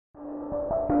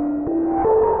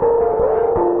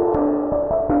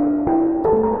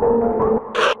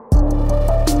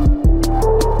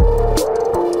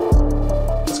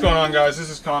on, guys? This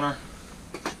is Connor.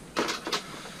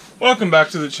 Welcome back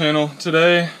to the channel.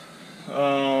 Today,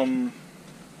 if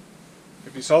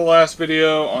you saw the last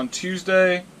video on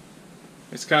Tuesday,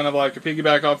 it's kind of like a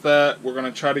piggyback off that. We're going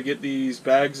to try to get these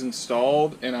bags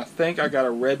installed, and I think I got a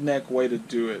redneck way to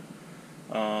do it.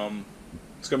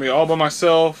 It's going to be all by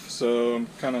myself, so I'm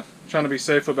kind of trying to be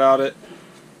safe about it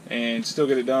and still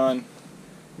get it done.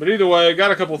 But either way, I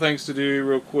got a couple things to do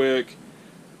real quick.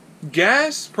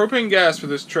 Propane gas for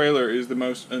this trailer is the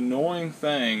most annoying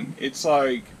thing. It's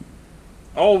like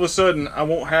all of a sudden I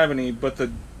won't have any, but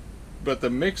the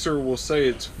mixer will say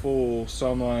it's full.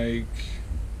 So I'm like,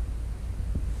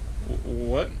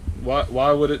 what?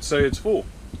 Why would it say it's full?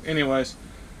 Anyways,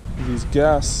 these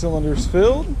gas cylinders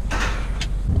filled.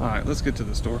 All right, let's get to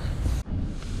the store.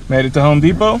 Made it to Home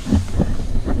Depot.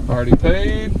 Already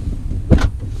paid.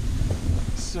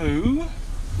 So,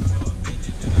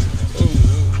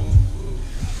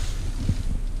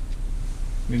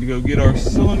 need to go get our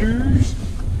cylinders,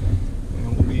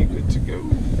 and we'll be good to go.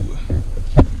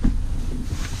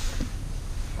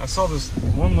 I saw this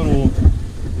one little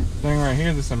thing right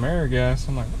here, this AmeriGas.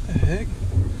 I'm like, what the heck?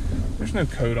 There's no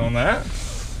code on that.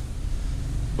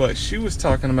 But she was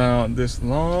talking about this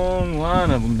long line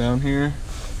of them down here.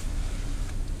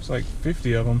 It's like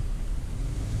 50 of them.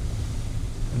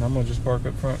 And I'm gonna just park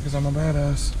up front because I'm a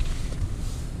badass.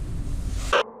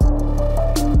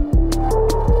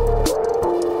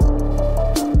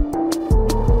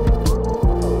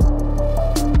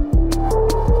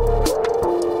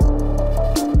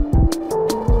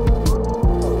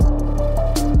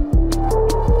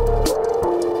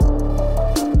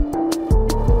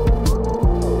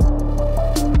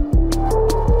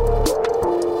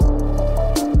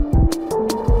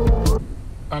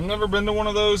 I've never been to one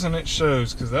of those, and it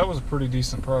shows, because that was a pretty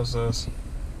decent process.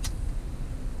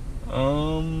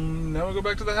 Now we go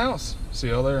back to the house. See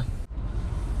y'all there.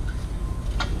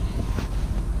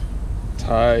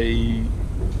 Tight.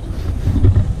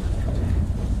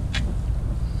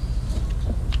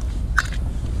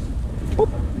 Boop.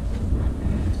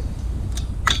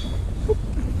 Boop.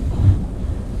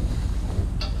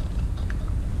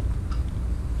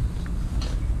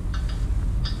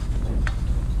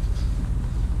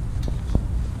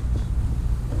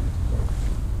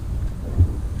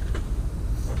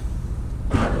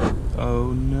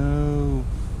 Oh no.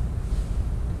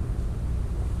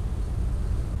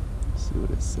 Let's see what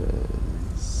it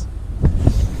says.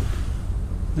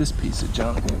 This piece of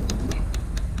junk.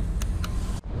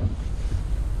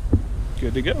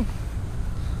 Good to go.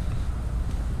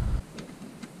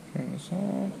 Turn this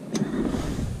on.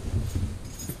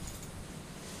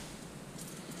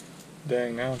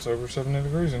 Dang, now it's over 70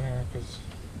 degrees in here because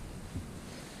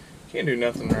can't do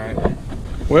nothing right.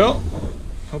 Well,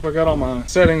 hope I got all my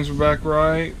settings back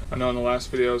right. I know in the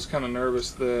last video I was kind of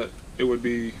nervous that it would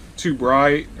be too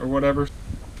bright or whatever.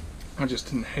 I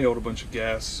just inhaled a bunch of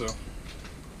gas, so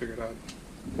figured I'd...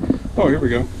 Oh, here we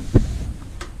go.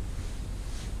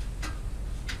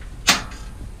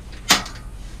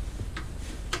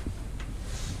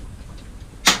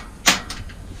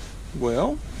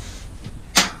 Well,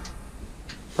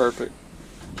 perfect.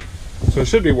 So it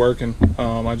should be working.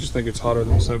 I just think it's hotter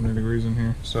than 70 degrees in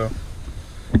here, so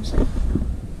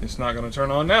it's not going to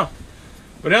turn on now.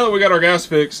 But now that we got our gas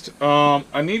fixed,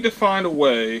 I need to find a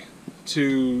way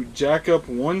to jack up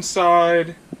one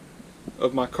side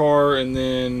of my car and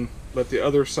then let the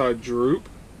other side droop.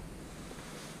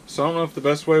 So I don't know if the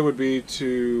best way would be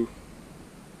to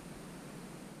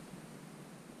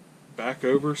back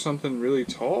over something really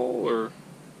tall, or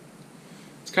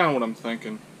it's kind of what I'm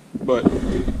thinking. But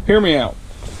hear me out.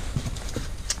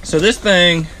 So this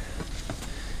thing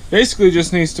basically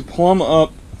just needs to plumb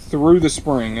up through the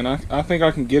spring, and I think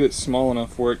I can get it small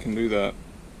enough where it can do that.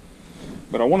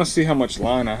 But I want to see how much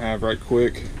line I have right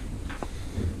quick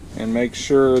and make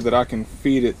sure that I can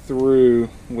feed it through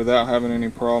without having any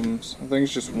problems. I think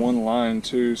it's just one line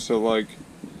too, so like,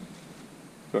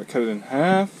 do I cut it in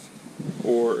half,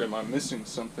 or am I missing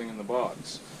something in the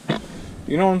box?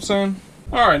 You know what I'm saying?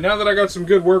 Alright, now that I got some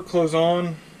good work clothes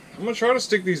on, I'm going to try to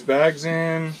stick these bags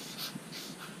in.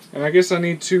 And I guess I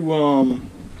need to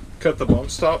cut the bump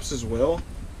stops as well.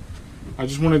 I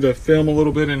just wanted to film a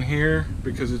little bit in here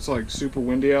because it's like super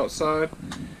windy outside,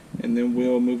 and then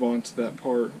we'll move on to that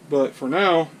part. But for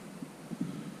now, I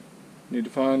need to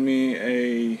find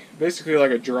me basically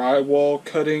like a drywall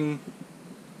cutting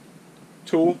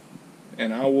tool,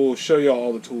 and I will show you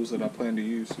all the tools that I plan to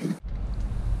use.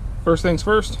 First things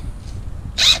first,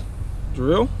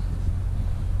 drill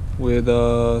with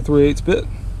a 3/8 bit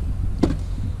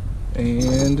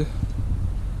and a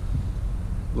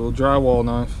little drywall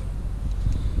knife.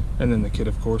 and then the kit,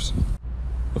 of course.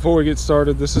 Before we get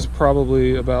started, this is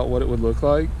probably about what it would look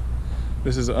like.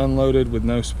 This is unloaded with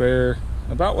no spare,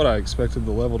 about what I expected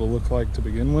the level to look like to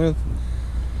begin with.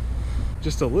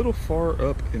 Just a little far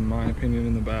up, in my opinion,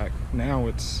 in the back. Now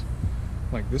it's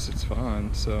like this, it's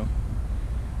fine. So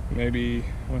maybe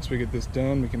once we get this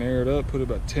done, we can air it up, put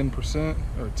about 10%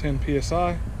 or 10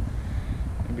 psi,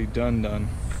 and be done.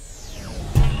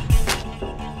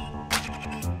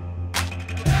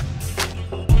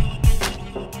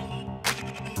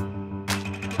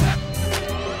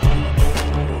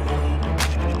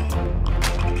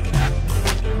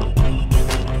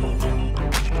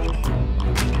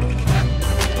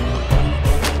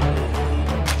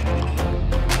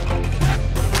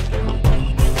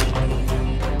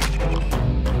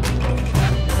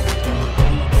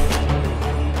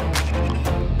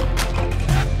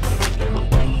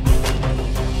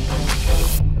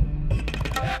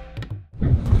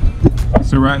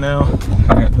 So right now,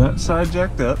 I got that side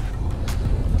jacked up.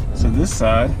 So this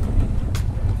side,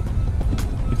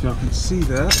 if y'all can see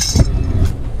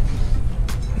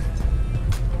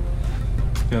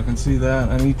that,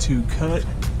 I need to cut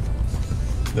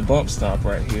the bump stop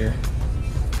right here.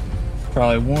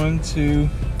 Probably 1, 2,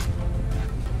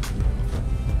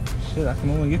 shit, I can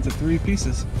only get to 3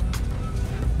 pieces.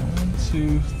 1,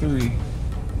 2, 3.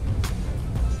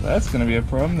 So that's gonna be a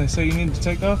problem. They say you need to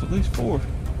take off at least 4.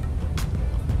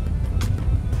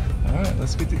 Alright,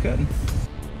 let's get to cutting.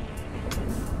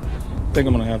 I think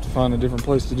I'm gonna have to find a different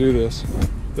place to do this.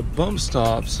 The bump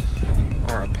stops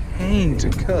are a pain to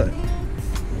cut.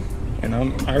 And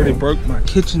I already broke my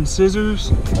kitchen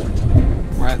scissors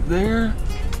right there.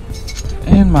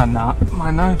 And my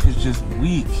knife is just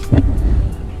weak.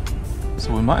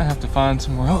 So we might have to find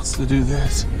somewhere else to do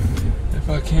this if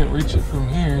I can't reach it from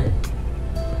here.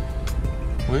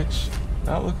 Which,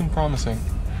 not looking promising.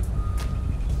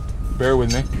 Bear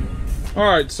with me.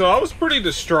 Alright, so I was pretty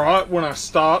distraught when I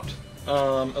stopped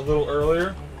a little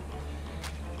earlier.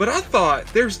 But I thought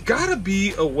there's gotta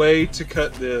be a way to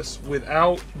cut this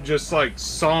without just like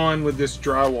sawing with this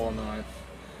drywall knife.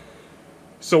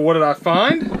 So what did I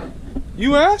find,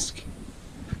 you ask?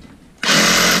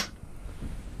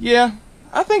 Yeah,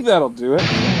 I think that'll do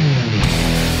it.